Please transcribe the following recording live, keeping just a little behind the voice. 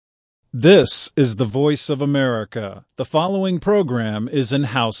This is the voice of America. The following program is in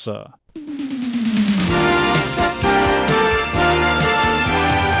Hausa.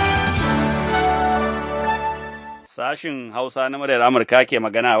 Sashin Hausa na muryar Amurka ke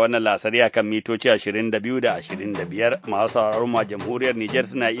magana a wannan lasari kan mitoci 22 da 25 masu sauraron ma jamhuriyar Nijar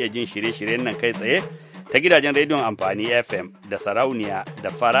suna iya jin shirye-shiryen nan kai tsaye ta gidajen rediyon amfani FM da Sarauniya da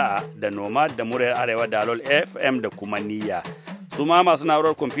Fara'a da Nomad da muryar Arewa da Alol FM da kuma Niyya. Su ma masu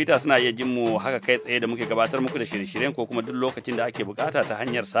na'urar kwamfuta suna iya jin mu haka kai tsaye da muke gabatar muku da shirye-shiryen ko kuma duk lokacin da ake bukata ta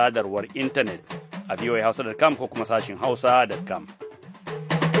hanyar sadarwar intanet a voahausa.com ko kuma sashin hausa.com.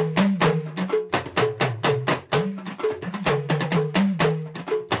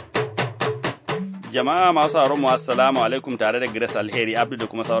 Jama'a masu sauraron mu assalamu alaikum tare da Grace Alheri Abdu da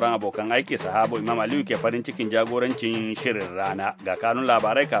kuma sauran abokan aiki sahabo Imam Aliyu ke farin cikin jagorancin shirin rana ga kanun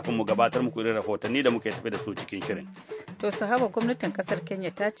labarai kafin mu gabatar muku da rahotanni da muke tafi da su cikin shirin. To sahaba gwamnatin kasar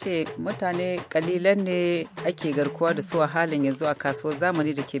Kenya ta ce mutane kalilan ne ake garkuwa da su a halin yanzu a kasuwar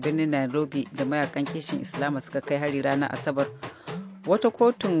zamani da ke birnin Nairobi da mayakan kishin Islama suka kai hari ranar Asabar. Wata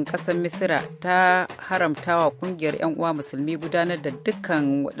kotun ƙasar Misira ta haramtawa ƙungiyar 'yan uwa musulmi gudanar da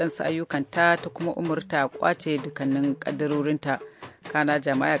dukkan waɗansu ayyukanta ta kuma umurta kwace dukkanin ƙaddarorinta. Kana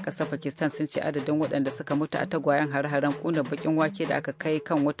jama'a ƙasar Pakistan sun ce adadin waɗanda suka mutu a tagwayen hare-haren ƙunar bakin wake da aka kai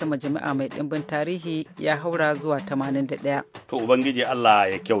kan wata majami'a mai ɗimbin tarihi ya haura zuwa 81. To Ubangiji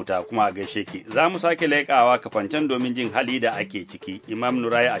Allah ya kyauta kuma a gaishe ki. Za mu sake laikawa kafancan domin jin hali da ake ciki. Imam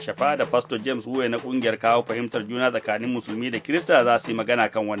Nuraya Ashafa da Pastor James Wuwe na ƙungiyar kawo fahimtar juna tsakanin musulmi da Kirista za su yi magana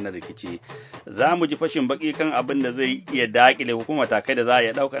kan wannan rikici. Za mu ji fashin baki kan abin da zai iya dakile ko kuma matakai da za a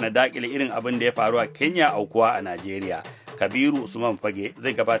iya ɗauka na dakile irin abin da ya faru a Kenya aukuwa a Najeriya. Kabiru Usman Fage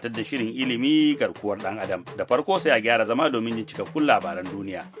zai gabatar da shirin ilimi garkuwar ɗan adam. Da farko sai a gyara zama domin jin cikakkun labaran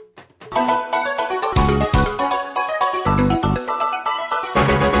duniya.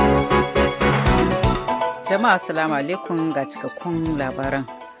 Jama'a assalamu alaikum ga cikakkun labaran.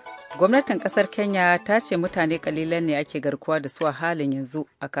 Gwamnatin kasar Kenya ta ce mutane kalilan ne ake garkuwa da su a halin yanzu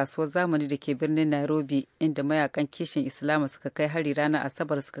a kasuwar zamani da ke birnin Nairobi inda mayakan kishin Islama suka kai hari ranar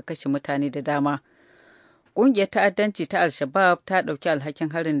Asabar suka kashe mutane da dama. Ƙungiyar ta'addanci ta Al-Shabaab ta ɗauki alhakin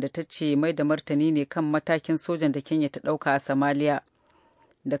harin da ta ce mai da martani ne kan matakin sojan da Kenya ta ɗauka a Somalia.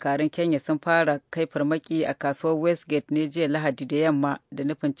 Dakarun Kenya sun fara kai farmaki a kasuwar Westgate ne jiya Lahadi da yamma da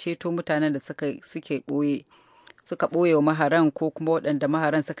nufin ceto mutanen da suka ɓoye wa maharan ko kuma waɗanda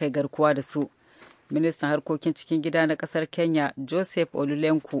maharan suka yi garkuwa da su. Ministan harkokin cikin gida na ƙasar Kenya Joseph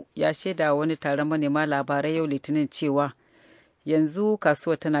Olulenku ya shaida wani taron manema labarai yau Litinin cewa yanzu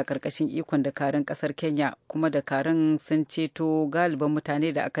kasuwar tana ƙarƙashin ikon dakarun ƙasar Kenya kuma dakarun sun ceto galibin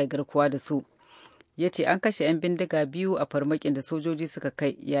mutane da aka yi garkuwa da su. Ya ce an kashe 'yan bindiga biyu a farmakin da sojoji suka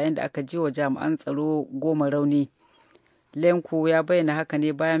kai yayin da aka ji wa jami'an tsaro 10 rauni. Lenku ya bayyana haka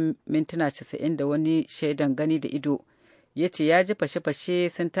ne bayan mintuna 90 da wani shaidan gani da ido. Ya ce ya ji fashe-fashe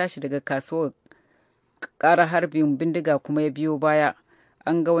sun tashi daga kasuwar, ƙara harbin bindiga kuma ya biyo baya.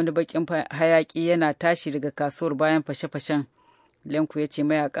 An ga wani bakin hayaƙi yana tashi daga kasuwar bayan fashe-fashen. Lenku ya ce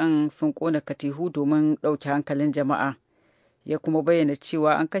mayakan sun ƙona katihu domin ɗauke hankalin jama'a. Ya kuma bayyana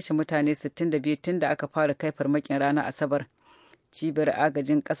cewa an kashe mutane 62 tun da aka fara kai farmakin ranar Asabar. Cibiyar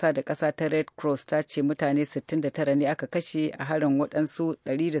agajin ƙasa da ƙasa ta Red Cross ta ce mutane 69 ne aka kashe a harin, waɗansu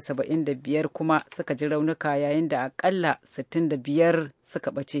 175 kuma suka ji raunuka yayin da aƙalla 65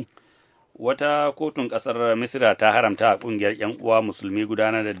 suka ɓace. Wata kotun ƙasar Misira ta haramta a ƙungiyar 'yan uwa musulmi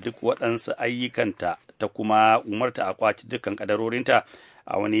gudanar da duk waɗansu ayyukanta ta kuma umarta a kwaci dukkan ƙadarorinta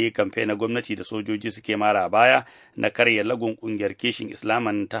a wani kamfe na gwamnati da sojoji suke mara baya na karya lagun ƙungiyar kishin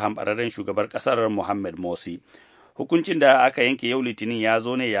Islaman ta hambararren shugabar ƙasar Muhammad Morsi. Hukuncin da aka yanke yau Litinin ya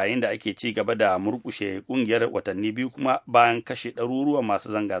zo ne yayin da ake ci gaba da murƙushe ƙungiyar watanni biyu kuma bayan kashe ɗaruruwan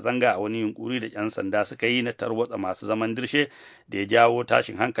masu zanga-zanga a wani yunkuri da 'yan sanda suka yi na tarwatsa masu zaman dirshe da ya jawo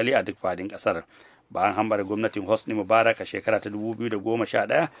tashin hankali a duk fadin ƙasar. Bayan hambar gwamnatin Hosni Mubarak a shekara ta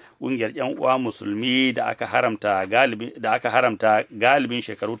 2011, ƙungiyar 'yan uwa musulmi da aka haramta galibin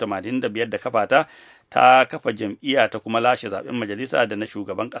shekaru 85 da kafata ta kafa jam'iyya ta kuma lashe zaben majalisa da na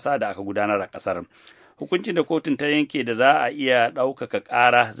shugaban ƙasa da aka gudanar a ƙasar. Hukuncin da kotun ta yanke da za a iya ɗaukaka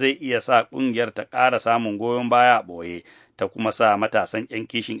ƙara zai iya sa ƙungiyar ta ƙara samun goyon baya a ɓoye, ta kuma sa matasan 'yan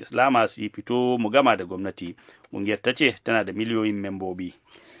kishin Islama su yi fito mu gama da gwamnati. Ƙungiyar ta ce tana da miliyoyin membobi.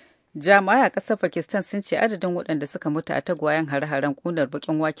 Jami'ai a ƙasar Pakistan sun ce adadin waɗanda suka mutu a tagwayen hare-haren ƙunar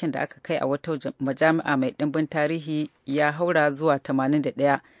bakin waken da aka kai a wata majami'a mai ɗimbin tarihi ya haura zuwa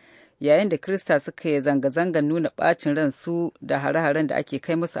 81, yayin da Kirista suka yi zanga-zangar nuna ɓacin ransu da hare-haren da ake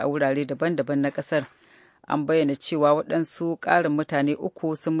kai musu a wurare daban-daban na ƙasar. An bayyana cewa waɗansu ƙarin mutane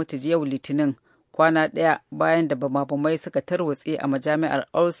 3 sun mutu yau Litinin kwana ɗaya bayan da bama-bamai suka tarwatse a majami'ar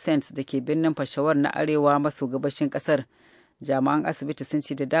All Saints da ke birnin Peshawar na arewa maso gabashin ƙasar. Jami'an asibiti sun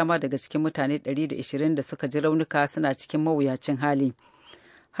ce da dama daga cikin mutane 120 da suka ji raunuka suna cikin mawuyacin hali.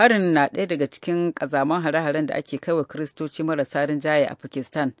 Harin na ɗaya daga cikin ƙazaman hare-haren da ake kaiwa Kiristoci marasa rinjaye a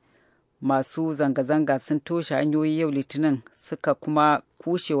Pakistan. Masu zanga-zanga sun toshe hanyoyi yau Litinin suka kuma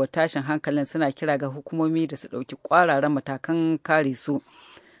kushewa tashin hankalin, suna kira ga hukumomi da su ɗauki ƙwararan matakan kare su.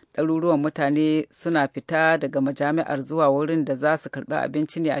 Ɗaruruwan mutane suna fita daga majami'ar zuwa wurin da za su karɓi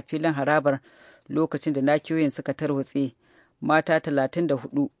abinci ne a filin harabar lokacin da nakiyoyin suka tarwatse. Mata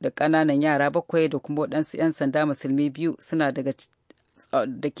 34 da ƙananan yara 7 da kuma waɗansu 'yan sanda musulmi 2 suna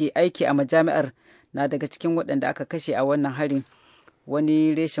da ke aiki a majami'ar na daga cikin waɗanda aka kashe a wannan harin.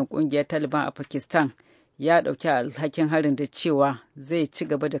 Wani reshen ƙungiyar Taliban a Pakistan ya ɗauki alhakin harin da cewa zai ci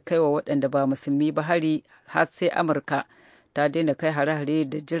gaba da kaiwa waɗanda ba musulmi ba hari har sai Amurka ta daina kai hare-hare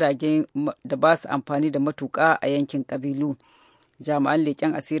da jiragen da ba su amfani da matuƙa a yankin ƙabilu. Jami'an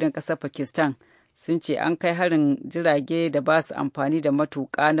leƙen asirin ƙasar Pakistan sun ce an kai harin jirage da ba su amfani da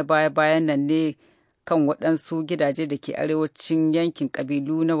matuƙa na baya-bayan nan ne kan waɗansu gidaje da ke arewacin yankin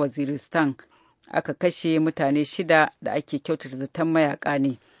ƙabilu na Waziristan. Aka kashe mutane 6 da ake kyautata zaton mayaƙa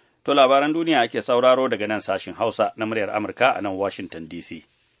ne. To labaran duniya ake sauraro daga nan sashin Hausa na muryar Amurka a nan Washington DC.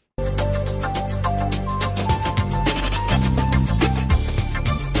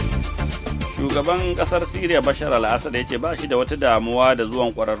 Shugaban ƙasar Siriya Bashar al-Assad ya ce ba shi da wata damuwa da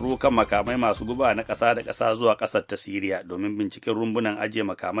zuwan ƙwararru kan makamai masu guba na ƙasa da ƙasa zuwa ƙasar ta Siriya domin binciken rumbunan ajiye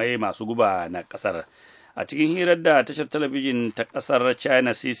makamai masu guba na ƙasar. A cikin hirar da tashar talabijin ta ƙasar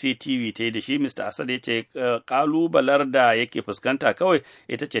China CCTV ta yi da shi, Mr. Assad ya ce ƙalubalar da yake fuskanta kawai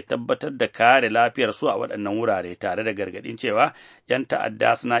ita ce tabbatar da kare lafiyar su a waɗannan wurare, tare da gargaɗin cewa 'yan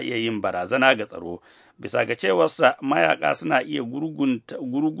ta'adda suna iya yin barazana ga tsaro. Bisa ga cewarsa, mayaka suna iya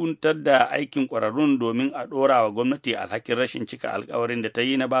gurguntar da aikin ƙwararrun domin a ɗora wa gwamnati alhakin rashin cika alkawarin da ta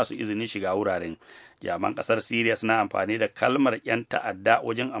yi na ba su izinin shiga wuraren. Jaman ƙasar Siriya suna amfani da kalmar 'yan ta'adda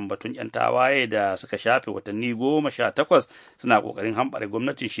wajen ambatun 'yan tawaye da suka shafe watanni 18 suna ƙoƙarin hamɓare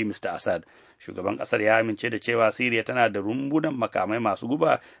gwamnatin shi Mr. Assad. Shugaban ƙasar ya amince da cewa Siriya tana da rumbunan makamai masu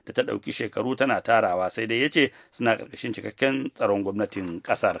guba da ta ɗauki shekaru tana tarawa, sai dai ya ce suna ƙarƙashin cikakken tsaron gwamnatin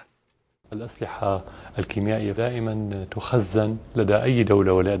ƙasar. الأسلحة الكيميائية دائما تخزن لدى أي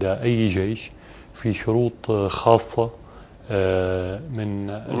دولة ولدى أي جيش في شروط خاصة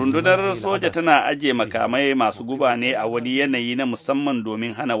من rundunar soja tana ajiye makamai masu guba ne a wani yanayi na musamman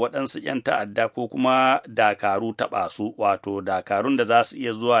domin hana waɗansu 'yan ta'adda ko kuma dakaru taɓa su, wato dakarun da za su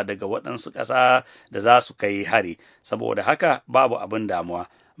iya zuwa daga waɗansu ƙasa da za su kai hari. Saboda haka babu abin damuwa.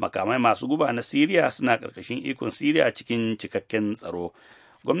 Makamai masu guba na Siriya suna ƙarƙashin ikon Siriya cikin cikakken tsaro.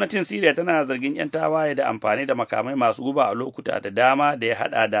 Gwamnatin Siriya tana zargin 'yan tawaye da amfani da makamai masu guba a lokuta da dama da ya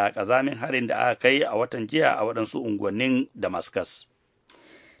haɗa da ƙazamin harin da aka kai a watan jiya a waɗansu unguwannin Damascus.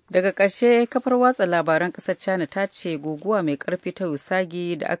 Daga ƙarshe, kafar watsa labaran ƙasar China ta ce guguwa mai ƙarfi ta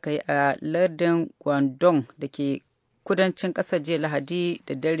Usagi da aka yi a lardin Guangdong da ke kudancin ƙasar jiya Lahadi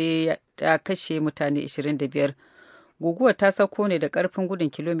da dare ta kashe mutane 25. Guguwar ta sauko ne da ƙarfin gudun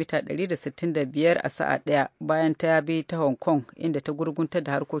kilomita 165 a sa'a ɗaya bayan ta bi ta Hong Kong, inda ta gurguntar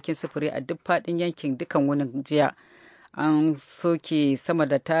da harkokin sufuri a duk faɗin yankin dukan wunin jiya. An soke sama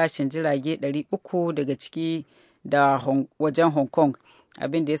da tashin jirage 300 daga ciki da wajen Hong Kong,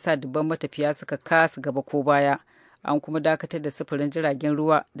 abin da ya sa dubban matafiya suka kasa gaba ko baya. An kuma dakatar da sufurin jiragen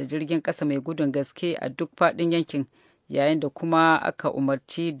ruwa da jirgin ƙasa mai gudun gaske a duk faɗin yankin, yayin da kuma aka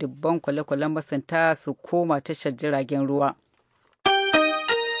umarci dubban kwale-kwalen masunta su koma tashar jiragen ruwa.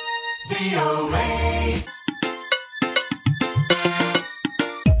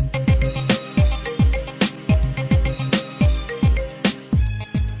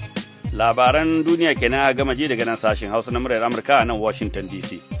 Labaran duniya kenan a gama ji daga nan sashen Hausa na muryar Amurka a nan Washington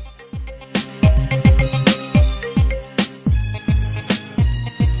DC.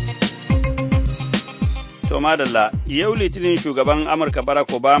 To madalla, yau Litinin shugaban Amurka Barack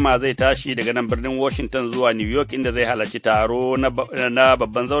Obama zai tashi daga nan birnin Washington zuwa New York, inda zai halarci taro na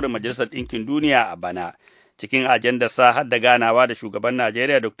babban zauren Majalisar Ɗinkin Duniya a bana. Cikin ajandarsa har da ganawa da shugaban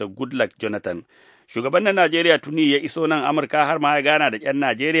Najeriya Dr. Goodluck Jonathan. Shugaban na Najeriya tuni ya iso nan Amurka har ma ya gana da 'yan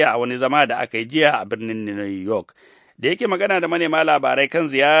Najeriya a wani zama da aka yi jiya a birnin New York. Da yake magana da manema labarai kan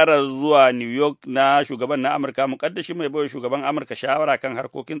ziyarar zuwa New York na shugaban na Amurka, mukaddashi mai baiwa shugaban Amurka shawara kan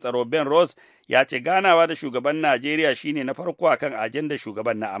harkokin tsaro Ben Ross ya ce ganawa da shugaban Najeriya shine na farko akan ajandar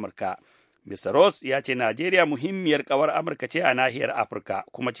shugaban na Amurka. Mr. Ross ya ce Najeriya muhimmiyar kawar Amurka ce a nahiyar Afirka,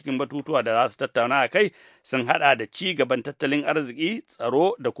 kuma cikin batutuwa da za su tattauna a kai sun hada da ci gaban tattalin arziki,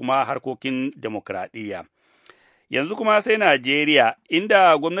 tsaro da kuma harkokin demokradiyya. Yanzu kuma sai Najeriya,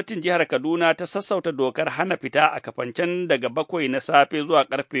 inda gwamnatin jihar Kaduna ta sassauta dokar hana fita a kafancen daga 7 na safe zuwa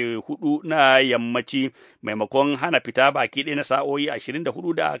karfe 4 na yammaci, maimakon hana fita baki ɗaya na sa'o'i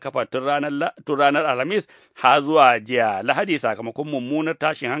 24 da kafa tun ranar Alhamis har zuwa jiya Lahadi sakamakon mummunar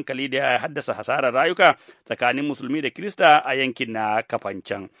tashin hankali da ya haddasa hasarar rayuka tsakanin Musulmi da Kirista a yankin na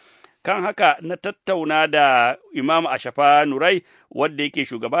kafancen. Kan haka na tattauna da Imam Ashafa Nurai, wadda yake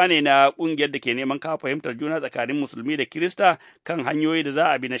shugaba ne na ƙungiyar da ke neman kawo fahimtar juna tsakanin Musulmi da Kirista kan hanyoyi da za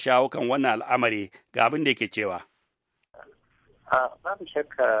a bi na shawo kan wannan al'amari, ga abin da yake cewa. Babu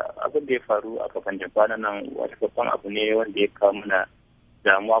shakka abin da ya faru a kafan kwanan nan wata babban abu ne wanda ya kawo mana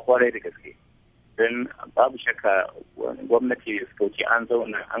damuwa kwarai da gaske. Don babu shakka gwamnati da suka wuce an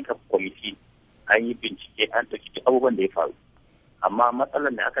zauna an kafa kwamiti an yi bincike an ɗauki abubuwan da ya faru. Amma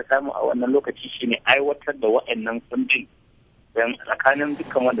matsalar da aka samu a wannan lokaci shine aiwatar da waɗannan kundin don tsakanin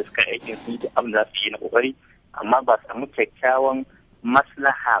dukkan wanda suka aikin su da abin da su yi na kokari, amma ba samu kyakkyawan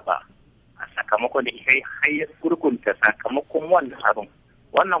maslaha ba a sakamakon da har ya gurgunta sakamakon wannan abin.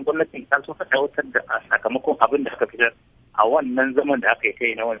 Wannan gwamnatin ta so ta aiwatar da a sakamakon abin da aka fitar a wannan zaman da aka yi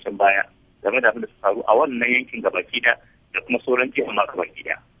kai na wancan baya game da abin da su faru a wannan yankin gabaki da kuma sauran jihar ma gabaki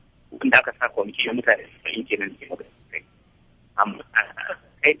da wanda aka sa kwamiti na mutane su fahimci nan ke magana. Amma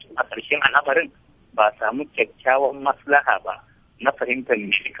a ƙarshen al'amarin ba samu kyakkyawan maslaha ba na fahimtar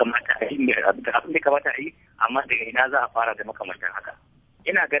me kamata a yi abin da kamata a yi, amma daga ina za a fara da makamantan haka.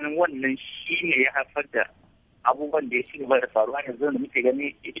 Ina ganin wannan shi ne ya haifar da abubuwan da ya ci gaba da faruwa yanzu da muke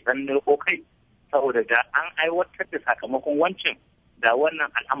gani idan ko kai, saboda da an aiwatar da sakamakon wancan da wannan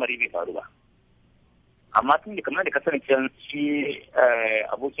al'amari bai faru ba. Amma tun da kamar da kasancewar shi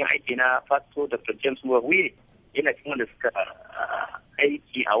abokin aiki na Fasto Dr. James Wahuye yana cikin wanda suka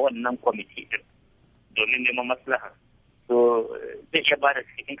aiki a wannan kwamiti din domin neman maslaha. So zai iya bada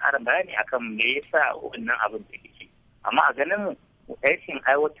cikin karin bayani akan me yasa wannan abin da yake. Amma a ganin aikin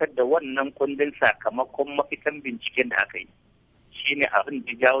aiwatar da wannan kundin sakamakon mafitan binciken da aka yi shine abin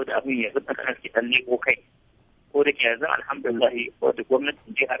da jawo da abin ya zuba kan dan leko kai. Ko da ke yanzu alhamdulillah wadda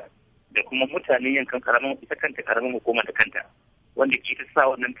gwamnatin jihar da kuma mutanen yankan karamin ita kanta karamin hukuma da kanta wanda ke ta sa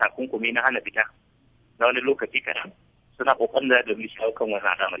wannan takunkumi na hana fita na wani lokaci kaɗan suna ƙoƙarin da domin shawo kan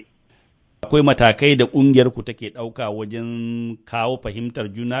wannan al'amari. Akwai matakai da ƙungiyar ku take ɗauka wajen kawo fahimtar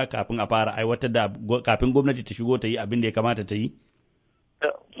juna kafin a fara aiwatar da kafin gwamnati ta shigo ta yi abin da ya kamata ta yi?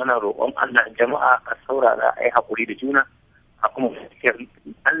 Muna roƙon Allah jama'a a saurara a yi haƙuri da juna a kuma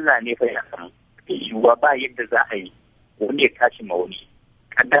Allah ne fa ya samu yiwuwa ba yadda za a yi wani ya tashi ma wani.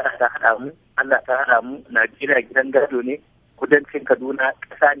 Kaddara ta haɗa mu, Allah ta haɗa mu, Najeriya gidan gado ne, kudancin Kaduna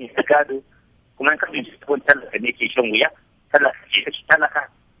ƙasa ne ta gado. Kuma kan bin cikin talaka ne ke shan wuya, talaka ce ta talaka,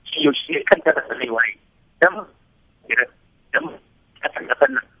 shi yaushe kan talaka zai waye. Dan kasar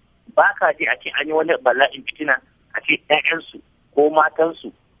nan ba ka je a ce an yi wani bala'in fitina a ce ƴaƴansu ko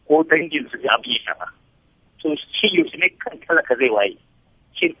matansu ko danginsu da abu ya shafa. So shi yaushe ne kan talaka zai waye.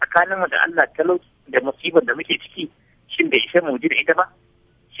 Shin tsakaninmu da Allah talauci da musibar da muke ciki shin bai ishe mu ji da ita ba?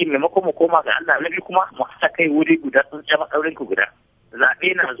 Shin maimakon mu koma ga Allah na biyu kuma mu haɗa kai wuri guda sun jama ɗaurin ku guda.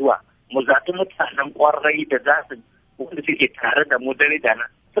 Zaɓe na zuwa. Mu zaɓi mutanen ƙwarai da za su wanda suke tare da mu dare da nan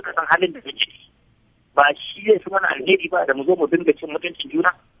suka san halin da muke ciki. Ba shi zai fi mana alheri ba da mu zo mu dinga cin mutuncin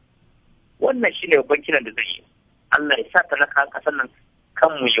juna. Wannan shi ne babban kiran da zai yi. Allah ya sa talaka ƙasar nan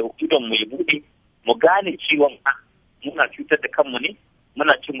kanmu ya idon mu ya buɗe mu gane ciwon muna cutar da kanmu ne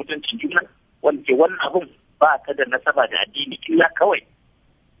muna cin mutuncin juna wanda ke wannan abun ba ta da nasaba da addini illa kawai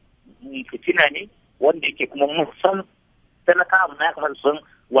fitina ne wanda yake kuma mun san talaka amma ya kamata sun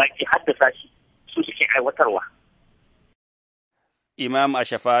wake haddasa shi su suke aiwatarwa. Imam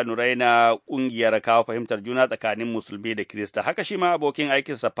Ashafa Nurai na ƙungiyar kawo fahimtar juna tsakanin Musulmi da Kirista. Haka shi ma abokin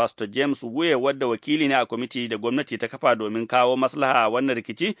aikinsa Pastor James Wuye wadda wakili ne a kwamiti da gwamnati ta kafa domin kawo maslaha a wannan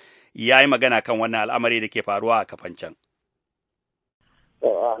rikici ya yi magana kan wannan al'amari da ke faruwa a kafancan.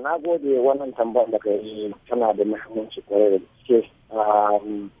 Na gode wannan tambayar da ka yi tana da muhimmanci kwarai da gaske.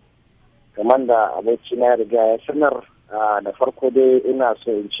 Kamar da abokina ya riga ya sanar da farko dai ina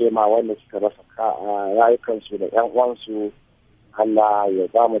so in ce ma wanda suka rasa rayukansu da 'yan uwansu Allah ya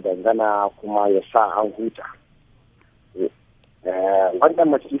ba mu dangana kuma ya sa an huta. Wannan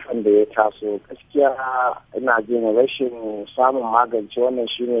masifan da ya taso gaskiya ina jin rashin samun magance wannan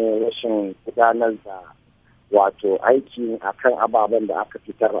shine rashin gudanar da wato aiki akan ababen da aka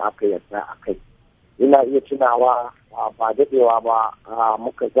fitar aka yarda a kai. Ina iya tunawa ba daɗewa ba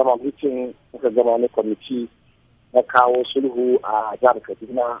muka gama mitin muka gama wani kwamiti na kawo sulhu a jihar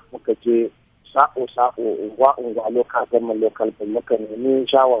Kaduna muka je sako unguwa local government local muka nemi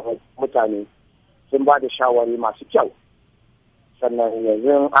shawarar mutane sun ba da shawari masu kyau sannan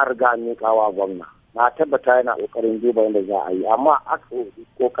yanzu an riga miƙawa gwamna na tabbata yana kokarin duba yadda za a yi, amma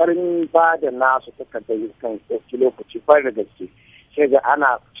kokarin ba da nasu takardar kan ɗauki lokaci fara da gaske, sai ga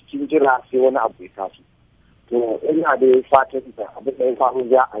ana cikin jira sai wani abu ya taso. To ina da fatan da abin da ya faru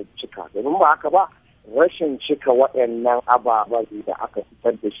za a cika, domin ba haka ba rashin cika waɗannan ababen da aka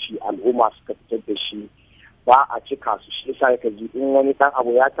fitar da shi, al'umma suka fitar da shi, ba a cika su. Shi yasa ka ji in wani ɗan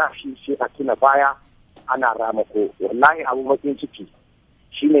abu ya tashi sai a tuna baya ana ramako. Wallahi abu bakin ciki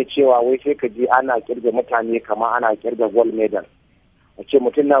shine cewa wai sai ka ji ana kirga mutane kamar ana kirga gold medal, a ce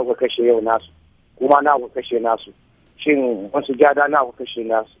mutum na ku kashe yau nasu, kuma na ku kashe nasu, shin wasu jada na ku kashe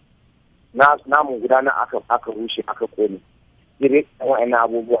nasu, namun guda na aka rushe aka kone. Dire wa'annan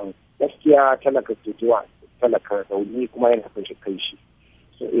abubuwan gaskiya talaka tutuwa, talaka rauni kuma yana kashe kai shi.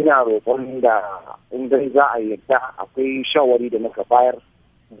 So ina roƙon da in dai za a yarda akwai shawari da muka bayar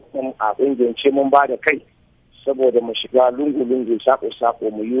a ƙungiyance mun ba da kai saboda mu shiga lungu-lungu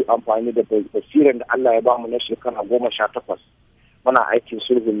sako-sako mu yi amfani da basiran da Allah ya bamu na shekara 18 muna aikin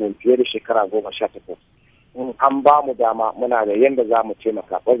sulhun nan fiye da shekara 18. In an ba mu dama muna da yanda za mu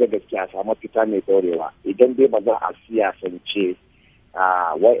taimaka ɓarga gaskiya samu fita mai ɗorewa, idan dai ba za a siyasance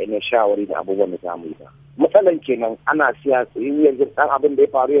wa'annan shawari da abubuwan da za mu yi ba. Matsalan kenan ana siyasa yanzu ɗan abin da ya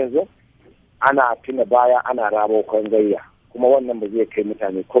faru yanzu ana tuna baya ana rabo kan gayya, kuma wannan ba zai kai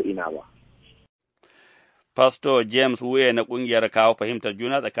mutane ko ina ba. Pastor James Wuye na ƙungiyar kawo fahimtar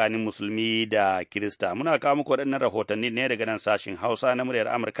juna tsakanin Musulmi da Kirista. Muna kawo muku waɗannan rahotanni ne daga nan sashin Hausa na muryar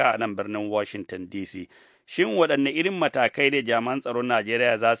Amurka a nan birnin Washington DC. Shin waɗanne irin matakai da jami'an tsaron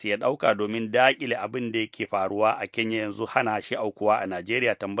Najeriya za su iya ɗauka domin daƙile abin da yake faruwa a Kenya yanzu hana shi aukuwa a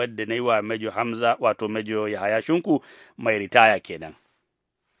Najeriya? Tambayar da na yi wa Mejo Hamza wato Mejo Yahaya Shinku mai ritaya kenan.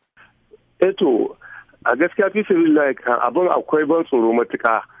 Eto, a gaskiya fi sabilillah abin akwai ban tsoro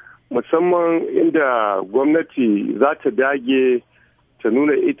matuƙa. Musamman inda gwamnati za ta dage ta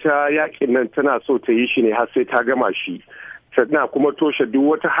nuna ita yakin nan tana so ta yi shi ne har sai ta gama shi, tana kuma toshe duk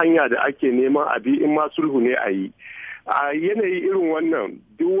wata hanya da ake neman abi in ma sulhu ne a yi. A yanayi irin wannan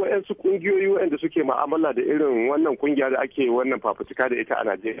duk waɗansu ƙungiyoyi waɗanda suke ma'amala da irin wannan ƙungiya da ake wannan fafutuka da ita a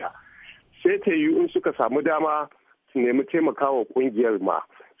Najeriya, sai ta yi in suka samu dama su nemi taimakawa ƙungiyar ma.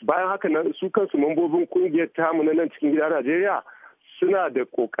 Bayan haka nan su kansu mambobin ƙungiyar tamu na nan cikin gida Najeriya suna da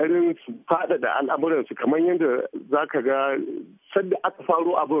ƙoƙarin su faɗaɗa al'amuransu, kamar yadda za ka ga sadda aka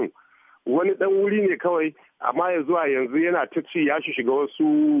faro abin wani ɗan wuri ne kawai, amma ya zuwa yanzu yana ta ci ya shiga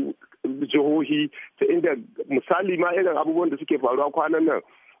wasu jihohi, ta inda misali ma irin abubuwan da suke faruwa kwanan nan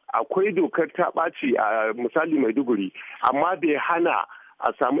akwai dokar ta ɓaci a misali Maiduguri, amma bai hana a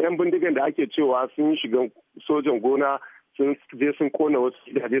samu 'yan bindigan da ake cewa sun shiga sojan gona sun je sun kona wasu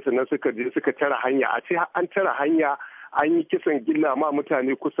gidaje sannan suka je suka tara hanya, a ce an tara hanya an yi kisan gilla ma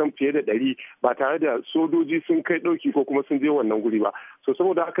mutane kusan fiye da 100 ba tare da sojoji sun kai ɗauki ko kuma sun je wannan guri ba. So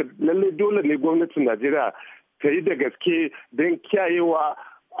saboda haka lallai dole ne gwamnatin Najeriya ta yi da gaske don kiyayewa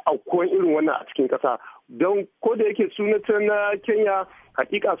aukuwan irin wannan a cikin ƙasa. Don ko da yake sunatan na Kenya,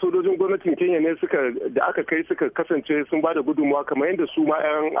 hakika sojojin gwamnatin Kenya ne da aka kai suka kasance sun ba da gudunmawa kamar yadda su ma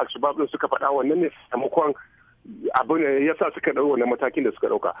 'yan Al-Shabaab suka faɗa, wannan ne sakamakon abin ya sa suka ɗau wannan matakin da suka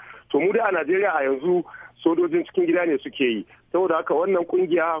ɗauka. To mu da a Najeriya a yanzu sojojin cikin gida ne suke yi, saboda haka wannan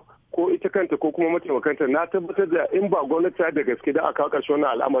kungiya ko ita kanta ko kuma mataimakanta na tabbatar da in ba gwamnati da gaske da aka kawo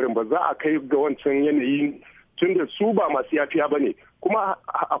wannan al'amarin ba za a kai ga wancan yanayi, tunda su ba masu yafiya ba ne, kuma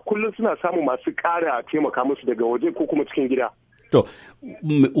a kullum suna samun masu ƙara taimaka musu daga waje ko kuma cikin gida. To,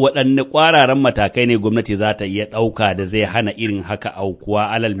 waɗanne ƙwararan matakai ne gwamnati za ta iya ɗauka da zai hana irin haka aukuwa?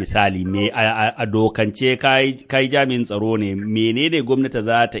 Alal misali, me a dokance kai jami'in tsaro ne, menene gwamnati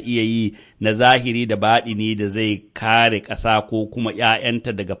za ta iya yi na zahiri da baɗini da zai kare ƙasa ko kuma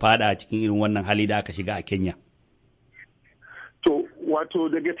 'ya'yanta daga fada cikin irin wannan hali da aka shiga a Kenya? To, wato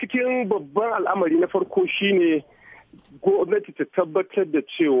daga cikin babban al'amari na farko shine gwamnati ta tabbatar da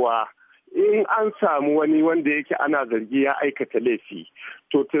cewa in an samu wani wanda yake ana zargi ya aikata laifi,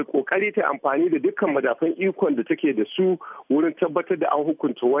 to ta kokari ta amfani da dukkan madafan ikon da take da su wurin tabbatar da an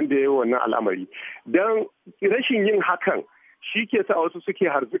hukunta wanda ya yi wannan al'amari. Don rashin yin hakan shi ke sa wasu suke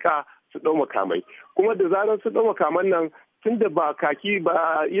harzuka su ɗau makamai, kuma da zarar su ɗau makaman nan tun da ba kaki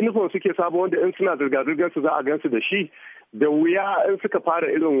ba uniform suke sabo wanda in suna zirga-zirgar su za a gansu da shi, da wuya in suka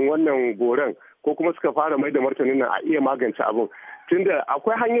fara irin wannan goron ko kuma suka fara mai da martanin nan a iya magance abin. Tunda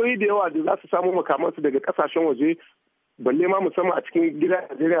akwai hanyoyi da yawa da za su samu makamansu daga kasashen waje, balle ma musamman a cikin gida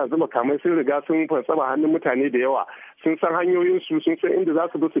Najeriya yanzu makamai sun riga sun fansama hannun mutane da yawa, sun san hanyoyinsu, sun san inda za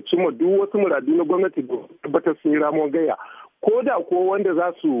su bi su cimma duk wasu muradu na gwamnati da tabbatar sun yi ramuwar gayya. Ko da ko wanda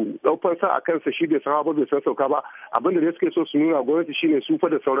za su ɗau fansa a kansa shi bai san hawa bai san sauka ba, abin da suke so su nuna gwamnati shine su fa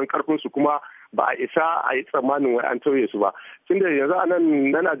da sauran karfin su, kuma ba a isa a yi tsammanin wai an tauye su ba. Tunda yanzu a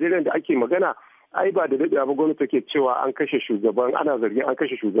nan na Najeriya da ake magana, ai ba da daɗewa ba gwamnati take cewa ana zargin an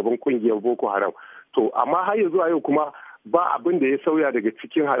kashe shugaban kungiyar Boko Haram. To amma har yanzu a yau kuma ba abin da ya sauya daga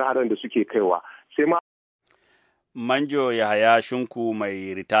cikin hare-haren da suke kaiwa. Sai ma Manjo Yahaya Shinku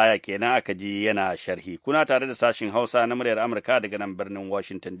mai ritaya kenan aka ji yana sharhi. Kuna tare da sashin Hausa na muryar Amurka daga nan birnin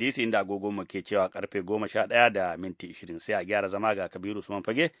Washington DC inda agogon mu ke cewa karfe 11:20 sai a gyara zama ga Kabiru Usman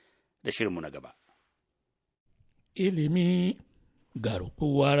Fage da shirinmu na gaba. Ilimi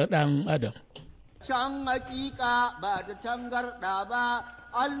garkuwar ɗan Adam. Can hakika ba da tangarɗa ba,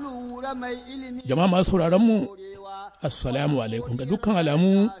 an lura mai ilimi. Jama'a masu mu Assalamu alaikum. Ga dukkan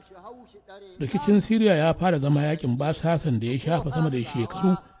alamu, rikicin Siriya ya fara zama yakin basasan da ya shafa sama da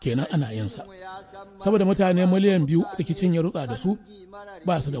shekaru kenan ana yinsa. Saboda mutane miliyan 2 rikicin ya rutsa da su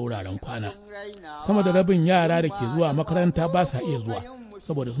ba su da wuraren kwana. Sama da rabin yara da ke zuwa makaranta ba sa iya zuwa,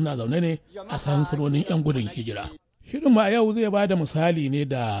 saboda suna zaune ne a sansanonin 'yan gudun hijira. Shirin ma yau zai ba da misali ne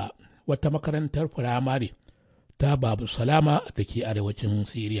da wata makarantar firamare ta Babu Salama da ke arewacin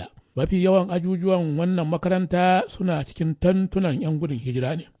Siriya. Mafi yawan ajujuwan wannan makaranta suna cikin tantunan 'yan gudun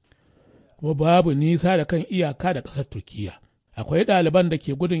hijira ne, kuma babu nisa da kan iyaka da ƙasar Turkiyya. Akwai ɗaliban da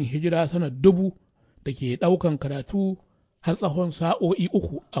ke gudun hijira sana 1000 da ke ɗaukan karatu har tsawon sa'o'i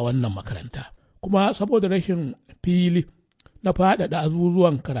 3 a wannan makaranta. Kuma saboda rashin fili na faɗaɗa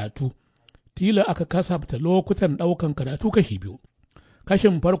azuzuwan karatu, tila aka kasafta lokutan ɗaukan karatu kashi 2.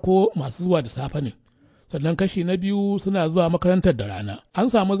 Kashin farko masu zuwa da safe ne, sannan kashi na biyu suna zuwa makarantar da rana. An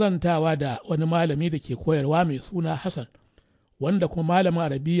samu zantawa da wani malami da ke koyarwa mai suna Hassan, wanda kuma malamin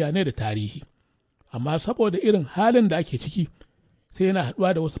Arabiya ne da tarihi. Amma saboda irin halin da ake ciki, sai yana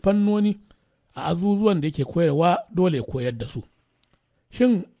haɗuwa da wasu fannoni a azuzuwan da yake koyarwa dole ya koyar da su.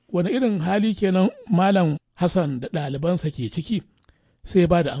 Shin wani irin hali kenan Malam Hassan da ɗalibansa ke ciki? Sai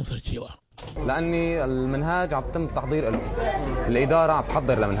ba da amsar cewa. لأني المنهاج عم تم التحضير له الإدارة عم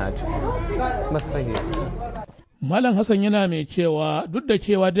تحضر لمنهاج بس هي Malam Hassan yana mai cewa duk da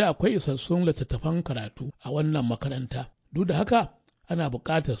cewa dai akwai isassun littattafan karatu a wannan makaranta, duk da haka ana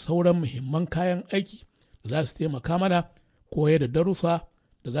buƙatar sauran muhimman kayan aiki da za su taimaka mana koyar da darussa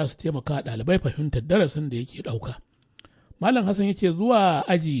da za su taimaka ɗalibai fahimtar darasin da yake ɗauka. Malam Hassan ya ce zuwa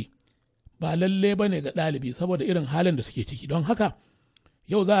aji ba lalle ba ne ga ɗalibi saboda irin halin da suke ciki, don haka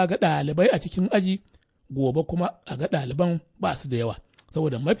yau za a ga ɗalibai a cikin aji, gobe kuma a ga ɗaliban ba su da yawa,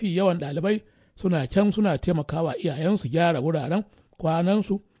 saboda mafi yawan ɗalibai suna can suna taimakawa iyayensu gyara wuraren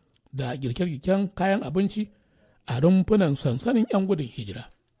kwanansu da girke-girken kayan abinci a rumfunan sansanin 'yan gudun hijira.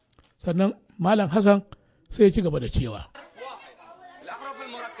 Sannan Malam Hassan sai ya ci gaba da cewa.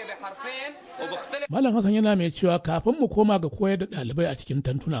 Malam Hassan yana mai cewa kafin mu koma ga koyar da ɗalibai a cikin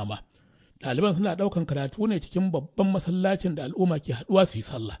tantuna ma, ɗaliban suna ɗaukan karatu ne cikin babban masallacin da al'umma ke haɗuwa su yi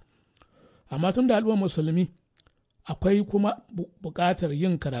sallah. Amma tun da al'ummar musulmi akwai kuma buƙatar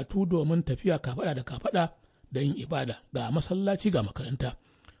yin karatu domin tafiya kafaɗa da kafaɗa da yin ibada ga masallaci ga makaranta.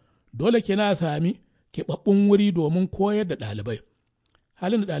 Dole ke na sami keɓaɓɓun wuri domin koyar da ɗalibai.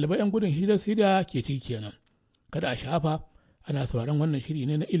 Halin da ɗalibai 'yan gudun hijirar Siriya ke ciki kenan. Kada a shafa, ana sauraron wannan shiri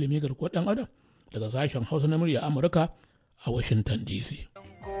ne na ilimi garkuwar ɗan adam daga sashen Hausa na murya Amurka a Washington DC.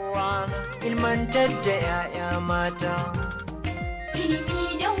 Ilmantar da 'ya'ya mata. Ilimi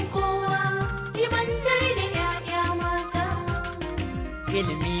don kowa, ilmantar da 'ya'ya mata.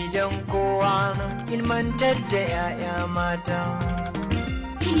 Ilimi don kowa, ilmantar da 'ya'ya mata.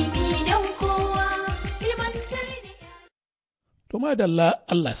 Ilimi don kowa, ilmantar da 'ya'ya. To madalla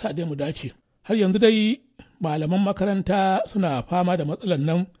Allah sa dai mu dace. Har yanzu dai malaman makaranta suna fama da matsalar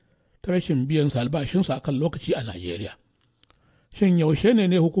nan ta rashin biyan albashinsu akan lokaci a Najeriya. Shin yaushe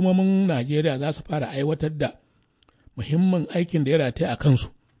ne hukumomin Najeriya za su fara aiwatar da muhimmin aikin da ya rataya a kansu?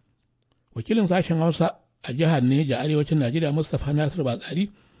 Wakilin sashen Hausa a jihar Neja arewacin Najeriya Mustapha Nasir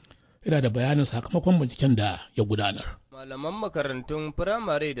Batsari yana da bayanin sakamakon binciken da ya gudanar. Malaman makarantun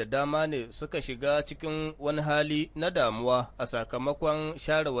firamare da dama ne suka shiga cikin wani hali na damuwa a sakamakon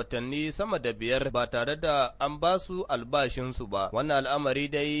share watanni sama da 5 ba tare da an ba su albashinsu ba. Wannan al'amari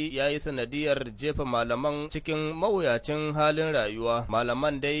dai ya yi sanadiyar jefa malaman cikin mawuyacin halin rayuwa.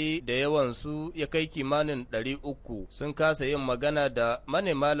 Malaman dai da yawansu ya kai kimanin 300 sun kasa yin magana da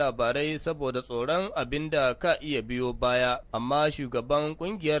manema labarai saboda tsoron abin da ka iya biyo baya. Amma shugaban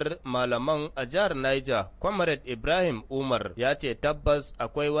kungiyar malaman a jihar Niger, Comrade Ibrahim al'ummar ya ce tabbas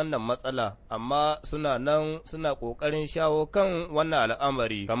akwai wannan matsala, amma suna nan suna ƙoƙarin shawo kan wannan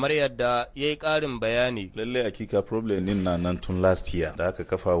al'amari kamar yadda ya yi ƙarin bayani. Lallai hakika problem din na nan tun last year da aka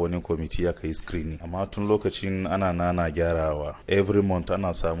kafa wani kwamiti aka yi screening, amma tun lokacin ana gyarawa. Every month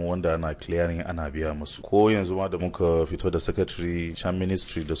ana samu wanda ana clearing ana biya musu. Ko yanzu ma da muka fito da secretary shan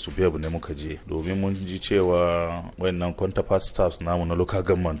ministry da subeb ne muka je, domin mun ji cewa wayannan counterpart staffs namu na local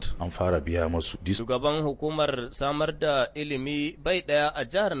government an fara biya musu. Shugaban hukumar samar da ilimi bai ɗaya a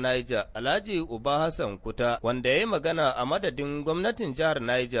jihar Niger, Alhaji Uba Hassan Kuta, wanda ya yi magana a madadin gwamnatin jihar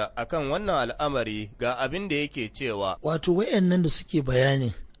Niger akan wannan al'amari, ga abin da yake cewa. Wato wayannan da suke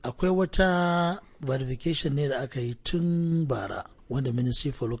bayani, akwai wata verification ne da aka yi tun bara, wanda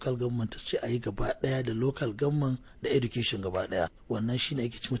Ministry for Local Government ta ce a yi gaba daya da local government da education gaba daya. Wannan shine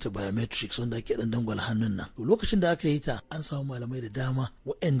ake ci mata biometrics, wanda ake dan dangwala hannun nan. Lokacin da aka yi ta an samu malamai da dama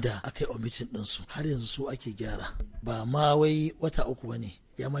waɗanda aka yi omission ɗinsu, har yanzu su ake gyara. Ba ma wai wata uku bane,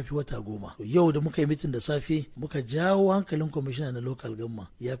 ya mafi wata 10. Yau da muka yi mitin da safe muka jawo hankalin kwamishina na local government,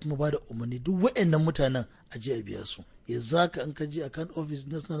 ya kuma ba da umarni duk waɗannan mutanen a je a biya su. Ya zaka an ka je account office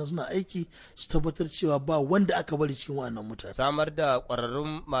na suna aiki su tabbatar cewa ba wanda aka bari cikin wannan mutane. Samar da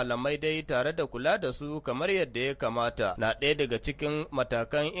ƙwararrun malamai dai tare da kula da su kamar yadda ya kamata na ɗaya daga cikin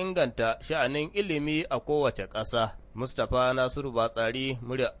matakan inganta sha'anin ilimi a kowace ƙasa. Mustapha Nasiru Batsari,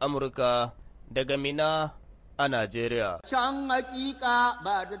 muryar Amurka daga Mina a Najeriya. Can hakika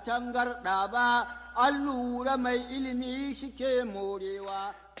ba da tangarɗa ba, an lura mai ilimi shike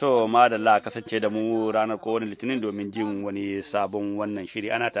morewa. To, madalla kasance da mu ranar kowane litinin domin jin wani sabon wannan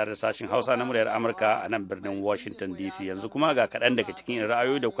shiri. Ana tare da sashen Hausa na muryar Amurka a nan birnin Washington DC. Yanzu kuma ga kaɗan daga cikin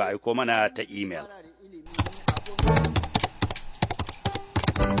ra'ayoyi da kuka aiko mana ta email.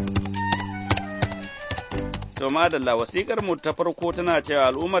 To madalla, wasikar mu ta farko tana cewa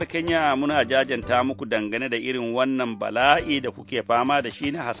al'ummar Kenya muna jajanta muku dangane da irin wannan bala'i da kuke fama da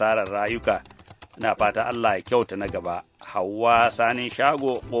shi na hasarar rayuka. Na fata Allah ya kyauta na gaba. Hauwa Sanin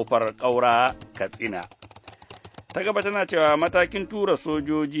Shago, ƙofar ƙaura, Katsina. Ta gaba tana cewa matakin tura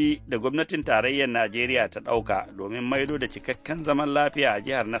sojoji da gwamnatin tarayyar Najeriya ta ɗauka domin maido da cikakken zaman lafiya a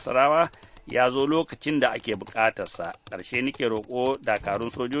jihar Nasarawa ya zo lokacin da ake buƙatarsa. Ƙarshe nike roƙo dakarun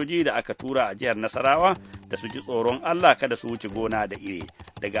sojoji da aka tura a jihar Nasarawa da su ji tsoron Allah kada su wuce gona da iri.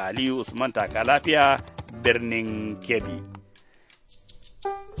 Daga Aliyu Usman Taka Lafiya, birnin Kebbi.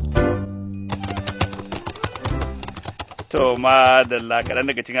 To ma da kaɗan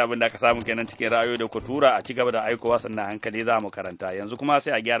daga cikin abin da aka samu kenan cikin ra'ayoyi da tura a ci gaba da aikowa sannan hankali za mu karanta. Yanzu kuma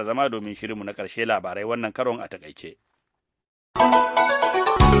sai a gyara zama domin shirinmu na ƙarshe labarai wannan karon a takaice.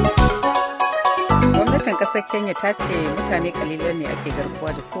 Gwamnatin ƙasar Kenya ta ce mutane kalilan ne ake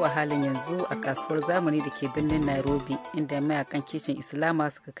garkuwa da su a halin yanzu a kasuwar zamani da ke birnin Nairobi, inda mayakan kishin Islama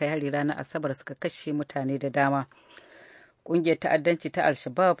suka kai hari ranar Asabar suka kashe mutane da dama. Ƙungiyar ta'addanci ta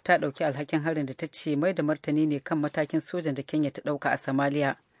Al-Shabaab ta ɗauki alhakin harin da ta ce mai da martani ne kan matakin sojan da Kenya ta ɗauka a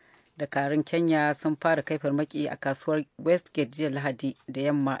Somalia. Dakarun Kenya sun fara kai farmaki a kasuwar Westgate jiya Lahadi da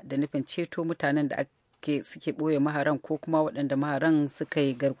yamma da nufin ceto mutanen da suke ɓoye maharan ko kuma waɗanda maharan suka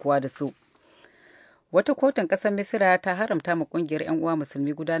yi garkuwa da su. Wata kotun ƙasar Misira ta haramta ma ƙungiyar 'yan uwa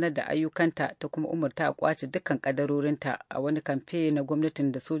musulmi gudanar da ayyukanta ta kuma umarta a kwace dukkan kadarorinta a wani kamfe na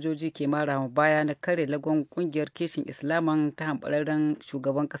gwamnatin da sojoji ke mara baya na kare lagon ƙungiyar kishin Islaman ta hambararren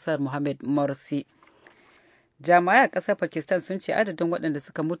shugaban ƙasar Mohamed Morsi. Jami'ai a ƙasar Pakistan sun ce adadin waɗanda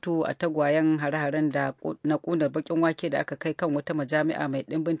suka mutu a tagwayen hare-haren da na ƙunar baƙin wake da aka kai kan wata majami'a mai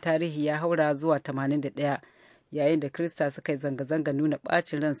ɗimbin tarihi ya haura zuwa 81. Yayin da Krista suka yi zanga-zanga nuna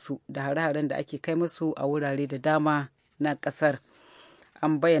ɓacin ransu da hare-haren da ake kai musu a wurare da dama na ƙasar.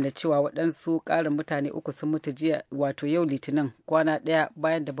 An bayyana cewa waɗansu ƙarin mutane 3 sun mutu jiya wato yau Litinin kwana ɗaya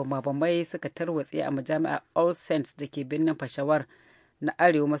bayan da bama-bamai suka tarwatse a majami'ar All Saints da ke birnin Peshawar na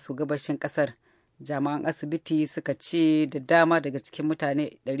arewa maso gabashin ƙasar. Jami'an asibiti suka ce da dama daga cikin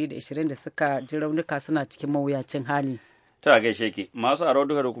mutane 120 da suka ji raunuka suna cikin mawuyacin hali. Ta gaishe ki masu aro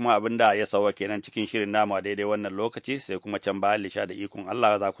duka da kuma abin da ya sauwa kenan cikin shirin namu a daidai wannan lokaci, sai kuma can bayan lisha da ikon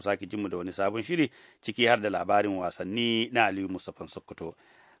Allah za ku sake jinmu da wani sabon shiri ciki har da labarin wasanni na Aliyu Mustapha Sokoto.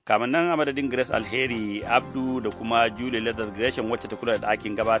 Kamar nan a madadin Grace Alheri Abdu da kuma Julie Leathers Gresham wacce ta kula da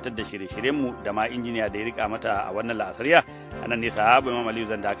ɗakin gabatar da shirye-shiryenmu da ma injiniya da ya rika mata a wannan la'asariya, a nan ne sahabu Imam Aliyu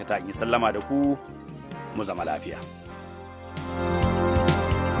zan dakata in yi sallama da ku mu zama lafiya.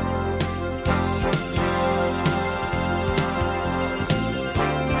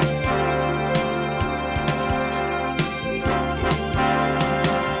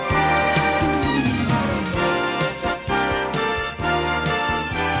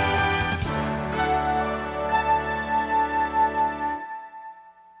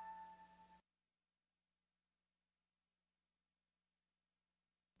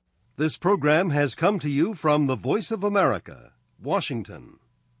 This program has come to you from the Voice of America, Washington.